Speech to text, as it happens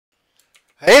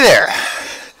Hey there!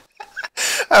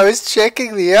 I was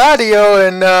checking the audio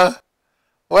and,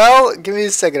 well, give me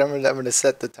a second. I'm gonna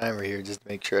set the timer here just to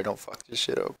make sure I don't fuck this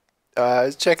shit up. I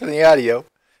was checking the audio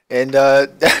and,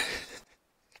 get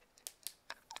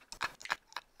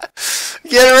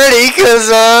ready, cause,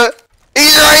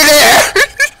 he's right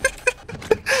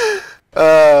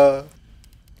there!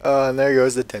 And there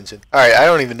goes the tension. Alright, I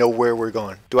don't even know where we're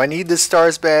going. Do I need this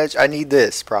stars badge? I need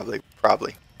this, probably.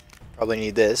 Probably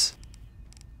need this.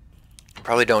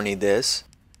 Probably don't need this.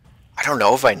 I don't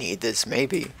know if I need this,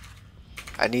 maybe.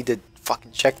 I need to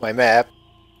fucking check my map.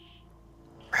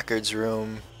 Records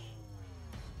room.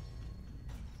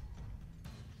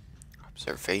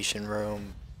 Observation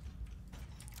room.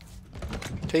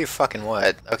 Tell you fucking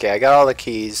what. Okay, I got all the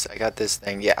keys. I got this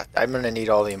thing. Yeah, I'm gonna need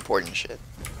all the important shit.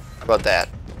 How about that?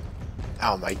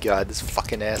 Oh my god, this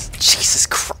fucking ass. Jesus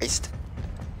Christ.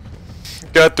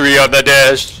 Got 3 on the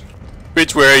dash.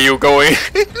 Which way are you going?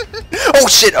 Oh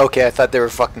shit! Okay, I thought they were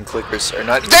fucking clickers or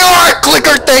not. They are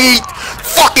clicker thingy!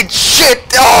 Fucking shit!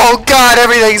 Oh god,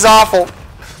 everything's awful.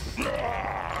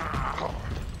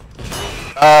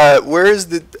 Where's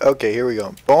the? Okay, here we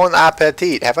go. Bon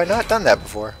appetit. Have I not done that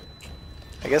before?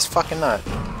 I guess fucking not.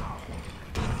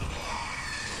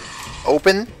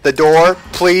 Open the door,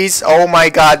 please. Oh my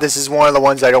god, this is one of the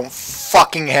ones I don't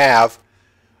fucking have.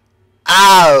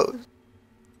 Ow!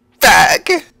 Fuck!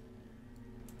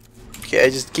 Okay,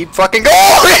 just keep fucking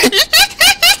going!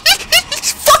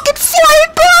 He's fucking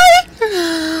flying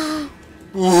by!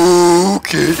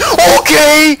 Okay.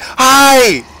 Okay!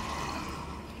 Hi!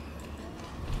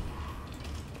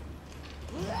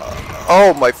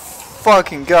 Oh my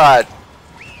fucking god.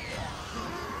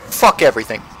 Fuck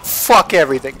everything. Fuck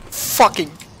everything.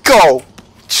 Fucking go!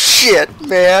 Shit,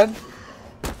 man.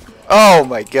 Oh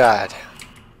my god.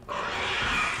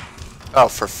 Oh,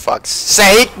 for fuck's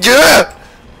sake! Yeah!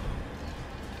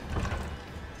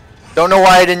 Don't know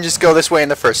why I didn't just go this way in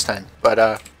the first time,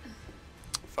 but,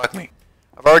 fuck me.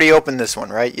 I've already opened this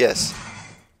one, right? Yes.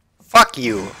 Fuck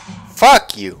you.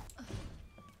 Fuck you.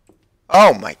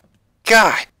 Oh my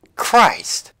god.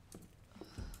 Christ.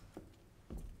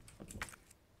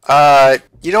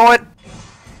 You know what?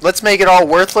 Let's make it all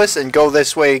worthless and go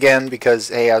this way again because,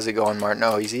 hey, how's it going, Martin?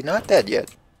 No, is he not dead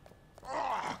yet?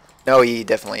 No, he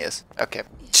definitely is. Okay.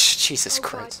 Jesus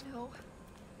Christ. God, no.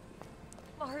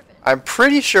 Marvin. I'm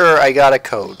pretty sure I got a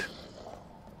code.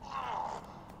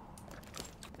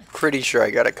 Pretty sure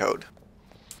I got a code.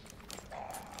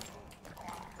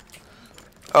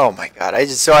 Oh my god, I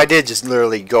did just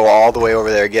literally go all the way over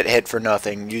there, get hit for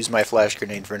nothing, use my flash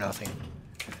grenade for nothing.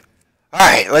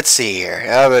 Alright, let's see here.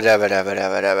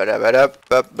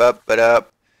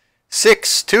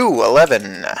 6 to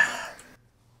 11.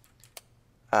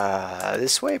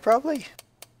 This way probably?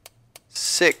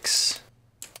 6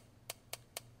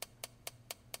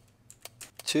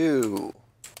 to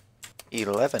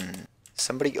 11.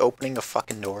 Somebody opening a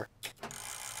fucking door.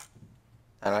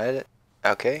 Alright,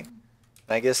 okay.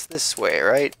 I guess this way,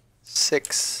 right?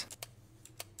 6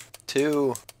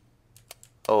 to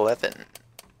 11.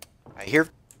 I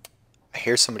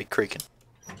hear somebody creaking.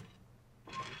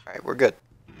 Alright, we're good.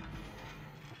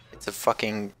 It's a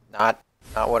fucking not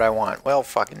what I want. Well,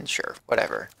 fucking sure.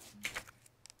 Whatever.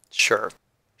 Sure.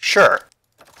 Sure.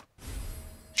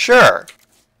 Sure.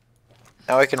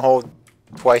 Now I can hold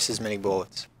twice as many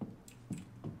bullets.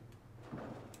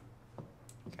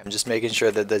 I'm just making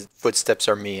sure that the footsteps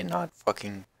are me and not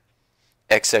fucking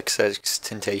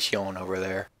XXXTentacion over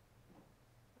there.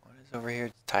 What is over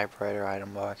here? Typewriter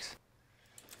item box.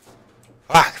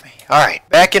 Fuck me. Alright,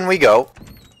 back in we go.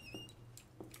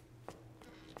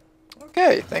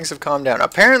 Okay, things have calmed down.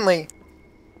 Apparently,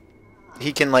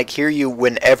 he can like hear you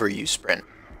whenever you sprint.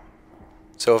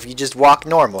 So if you just walk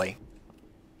normally,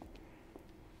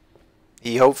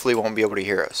 he hopefully won't be able to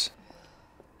hear us.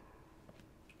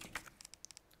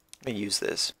 Let me use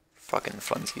this. Fucking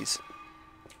funsies.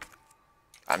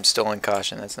 I'm still in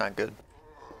caution, that's not good.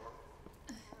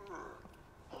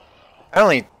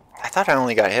 I thought I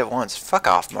only got hit once. Fuck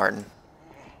off, Martin.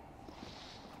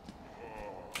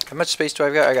 How much space do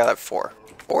I got? I got 4.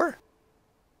 4?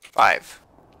 5.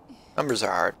 Numbers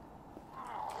are hard.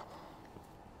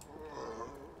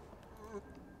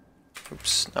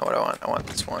 Oops, not what I want. I want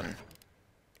this one.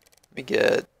 Let me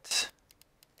get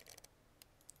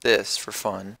this for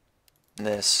fun. And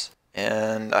this.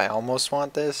 And I almost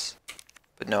want this.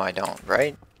 But no, I don't,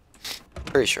 right?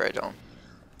 Pretty sure I don't.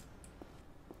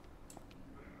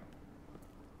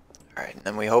 Alright, and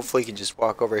then we hopefully can just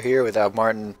walk over here without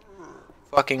Martin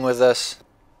fucking with us.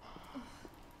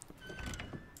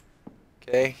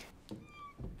 Okay.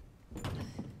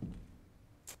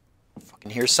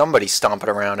 Fucking hear somebody stomping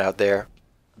around out there.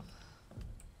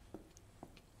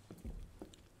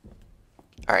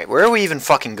 Alright, where are we even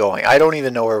fucking going? I don't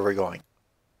even know where we're going.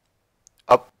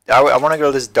 Up. I want to go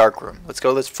to this dark room. Let's go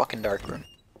to this fucking dark room.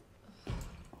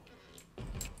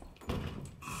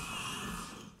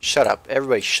 Shut up.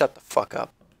 Everybody shut the fuck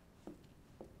up.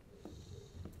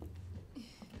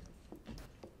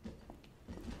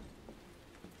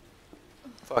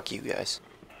 Fuck you guys.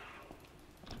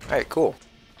 Alright, cool.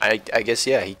 I guess,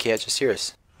 yeah, he can't just hear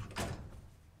us.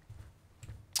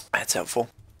 That's helpful.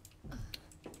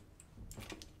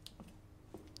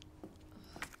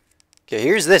 Okay,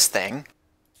 here's this thing.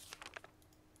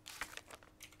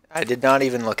 I did not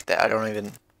even look at that. I don't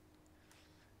even...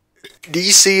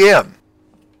 DCM.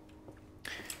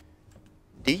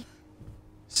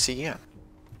 DCM.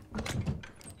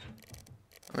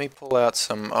 Let me pull out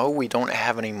some... Oh, we don't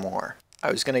have any more.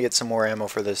 I was going to get some more ammo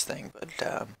for this thing,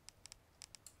 but...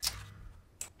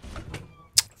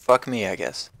 fuck me, I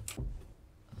guess.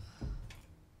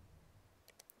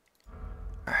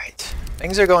 Alright.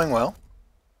 Things are going well.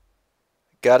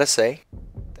 Gotta say,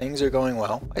 things are going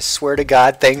well. I swear to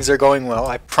God, things are going well.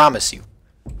 I promise you.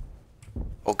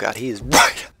 Oh God, he is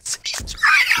right outside. He's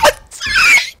right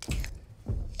outside.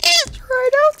 He's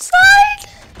right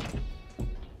outside.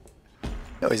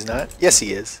 No, he's not. Yes,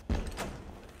 he is.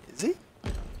 Is he?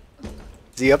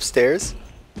 Is he upstairs?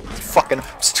 Fucking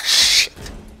shit.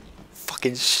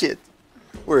 Fucking shit.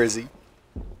 Where is he?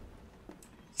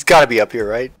 He's gotta be up here,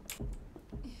 right?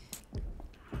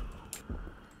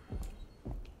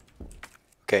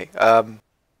 Okay,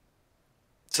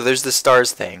 so there's the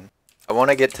stars thing. I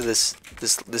want to get to this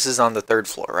is on the 3rd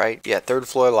floor, right? Yeah, 3rd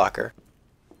floor locker.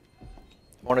 I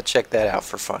want to check that out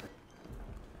for fun.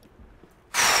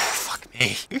 Fuck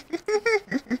me.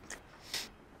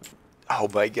 Oh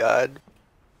my God.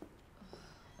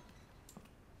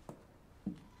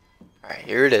 Alright,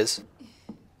 here it is.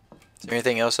 Is there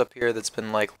anything else up here that's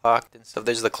been like locked and stuff?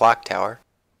 There's the clock tower,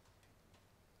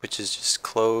 which is just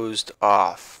closed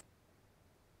off.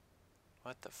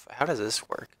 What the f... How does this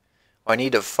work? Oh, I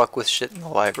need to fuck with shit in the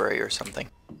library or something.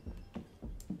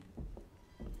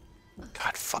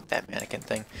 God, fuck that mannequin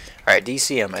thing. Alright,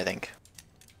 DCM, I think.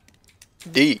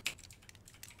 D.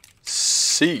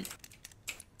 C.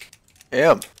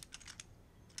 M.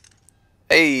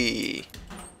 Hey.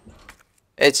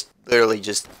 It's literally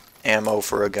just ammo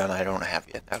for a gun I don't have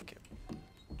yet. Okay.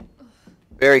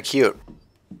 Very cute.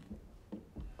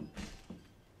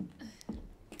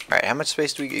 Alright, how much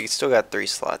space do we get? Still got 3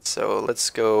 slots, so let's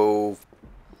go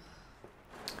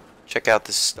check out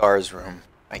the stars room,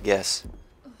 I guess.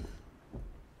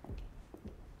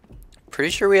 Pretty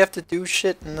sure we have to do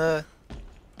shit in the...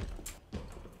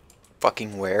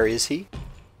 Fucking where is he?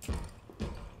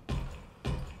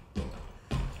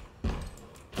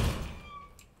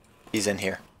 He's in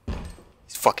here.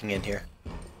 He's fucking in here.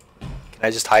 Can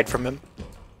I just hide from him?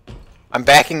 I'm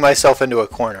backing myself into a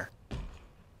corner.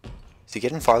 Is he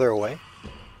getting farther away?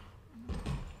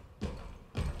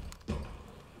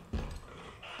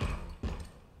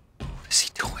 What is he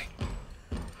doing?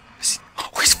 Oh,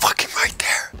 he's fucking right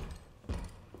there.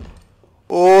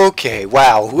 Okay,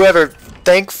 wow.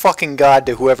 Thank fucking God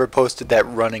to whoever posted that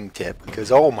running tip,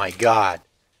 because oh my God.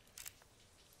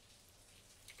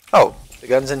 Oh, the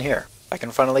gun's in here. I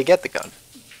can finally get the gun.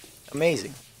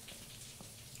 Amazing.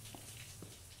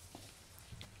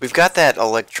 We've got that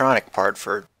electronic part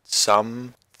for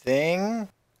something.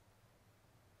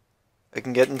 I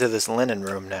can get into this linen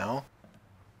room now.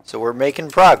 So we're making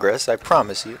progress, I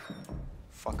promise you.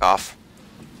 Fuck off.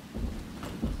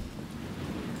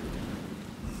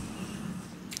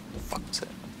 Fuck's it?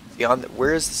 Beyond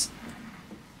where is this?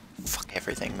 Fuck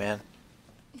everything, man.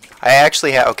 I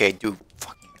actually have... Okay, dude.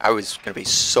 Fuck. I was gonna be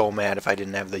so mad if I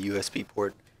didn't have the USB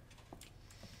port.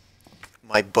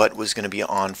 My butt was gonna be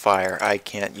on fire. I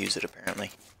can't use it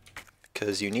apparently.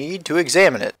 Because you need to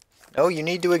examine it. No, you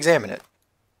need to examine it.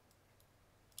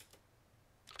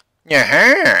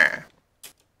 Yeah.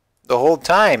 The whole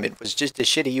time it was just a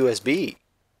shitty USB.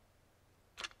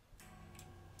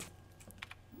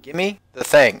 Give me the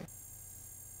thing.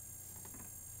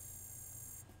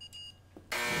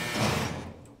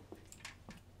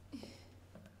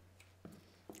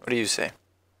 What do you say?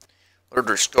 What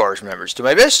are Stars members? To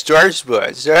my best Stars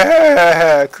buds.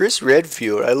 Chris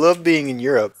Redfield. I love being in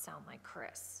Europe. Sound like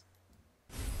Chris.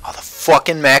 Oh, the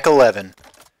fucking Mac 11.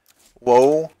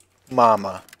 Whoa,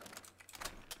 mama.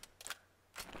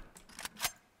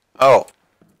 Oh,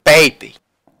 baby.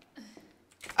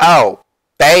 Oh,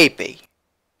 baby.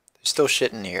 There's still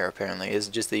shit in here, apparently. Is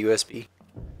it just the USB?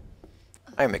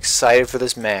 I'm excited for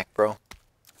this Mac, bro.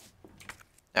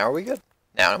 Now are we good?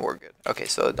 Now we're good. Okay,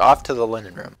 so off to the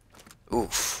linen room.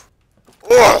 Oof.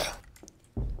 Ugh!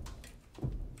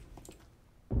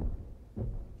 I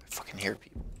fucking hear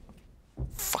people.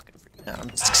 Fucking freaking out. I'm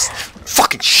just,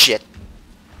 fucking shit.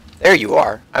 There you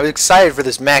are. I was excited for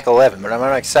this Mac 11, but I'm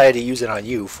not excited to use it on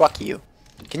you. Fuck you.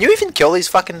 Can you even kill these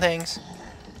fucking things?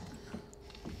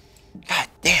 God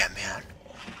damn, man.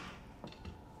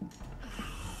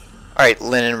 Alright,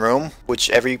 linen room, which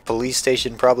every police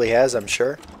station probably has, I'm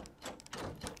sure.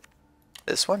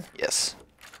 This one? Yes.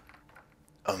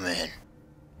 Oh, man.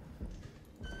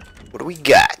 What do we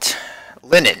got?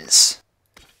 Linens.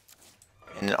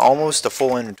 And almost a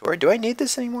full inventory. Do I need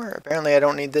this anymore? Apparently I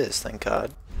don't need this, thank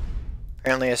God.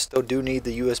 Apparently I still do need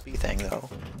the USB thing, though.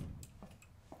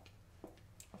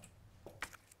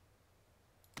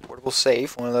 Portable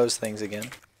safe, one of those things again.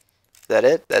 Is that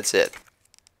it? That's it.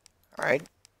 Alright.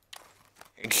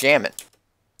 Examine.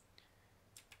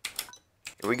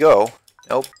 Here we go.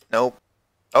 Nope, nope.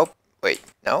 Oh, wait,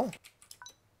 no?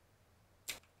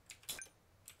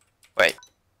 Wait.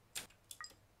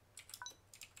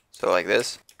 So like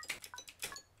this?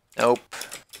 Nope.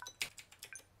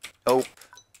 Nope.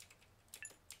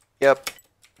 Yep.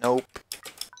 Nope.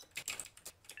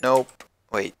 Nope.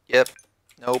 Wait, yep.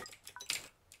 Nope.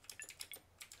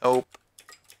 Nope.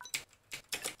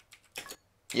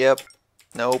 Yep.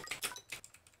 Nope.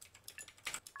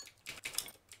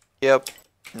 Yep.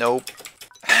 Nope.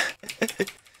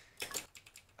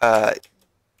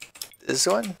 This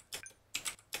one?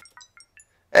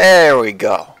 There we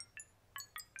go.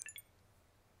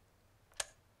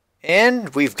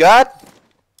 And we've got...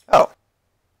 Oh.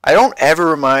 I don't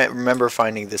ever remember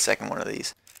finding the second one of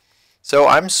these. So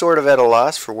I'm sort of at a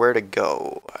loss for where to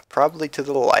go. Probably to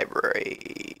the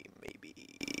library. Maybe.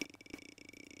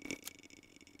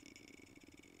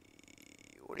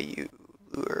 What are you?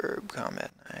 Lure,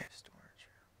 combat knife, storage.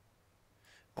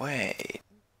 Wait.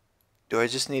 Do I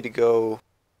just need to go...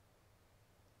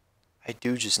 I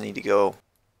do just need to go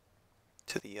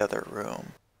to the other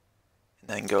room. And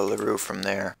then go to the roof from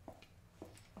there.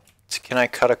 So can I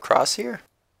cut across here?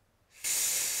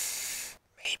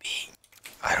 Maybe.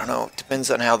 I don't know. It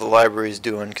depends on how the library is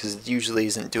doing, because it usually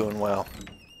isn't doing well.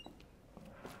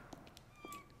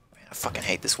 Man, I fucking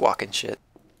hate this walking shit.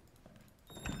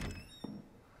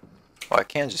 Oh, I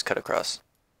can just cut across.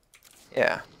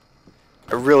 Yeah.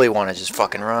 I really want to just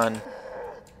fucking run.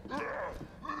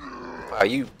 Wow,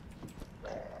 you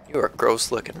are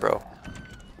gross looking, bro.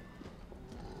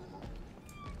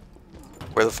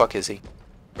 Where the fuck is he?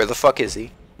 Where the fuck is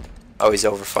he? Oh, he's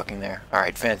over fucking there.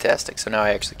 Alright, fantastic. So now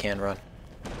I actually can run.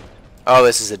 Oh,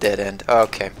 this is a dead end.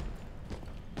 Okay.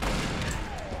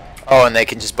 Oh, and they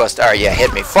can just bust... Alright, yeah,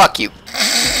 hit me. Fuck you.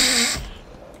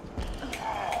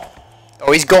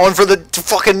 Oh, he's going for the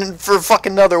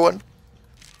fucking another one.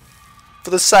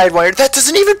 For the sidewire. That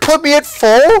doesn't even put me at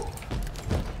full?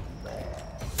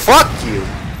 Fuck you.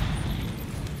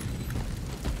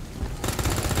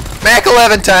 Mac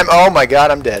 11 time. Oh my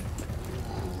god, I'm dead.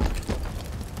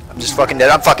 I'm just fucking dead.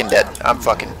 I'm fucking dead. I'm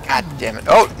fucking... God damn it.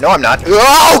 Oh, no I'm not.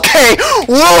 Oh, okay.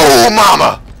 Whoa,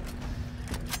 mama.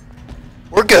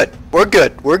 We're good. We're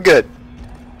good. We're good.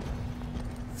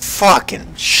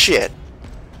 Fucking shit.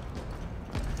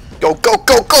 Go, go,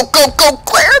 go, go, go, go,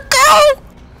 Claire, go!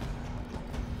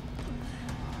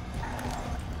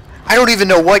 I don't even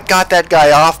know what got that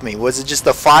guy off me. Was it just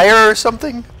the fire or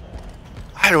something?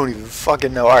 I don't even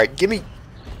fucking know. Alright, give me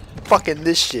fucking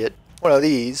this shit. One of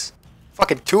these.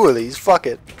 Fucking two of these. Fuck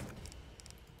it.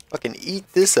 Fucking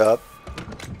eat this up.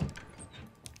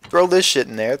 Throw this shit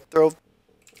in there. Throw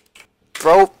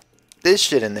this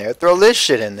shit in there. Throw this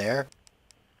shit in there.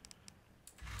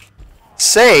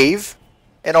 Save.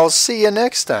 And I'll see you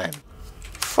next time.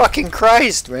 Fucking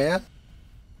Christ, man.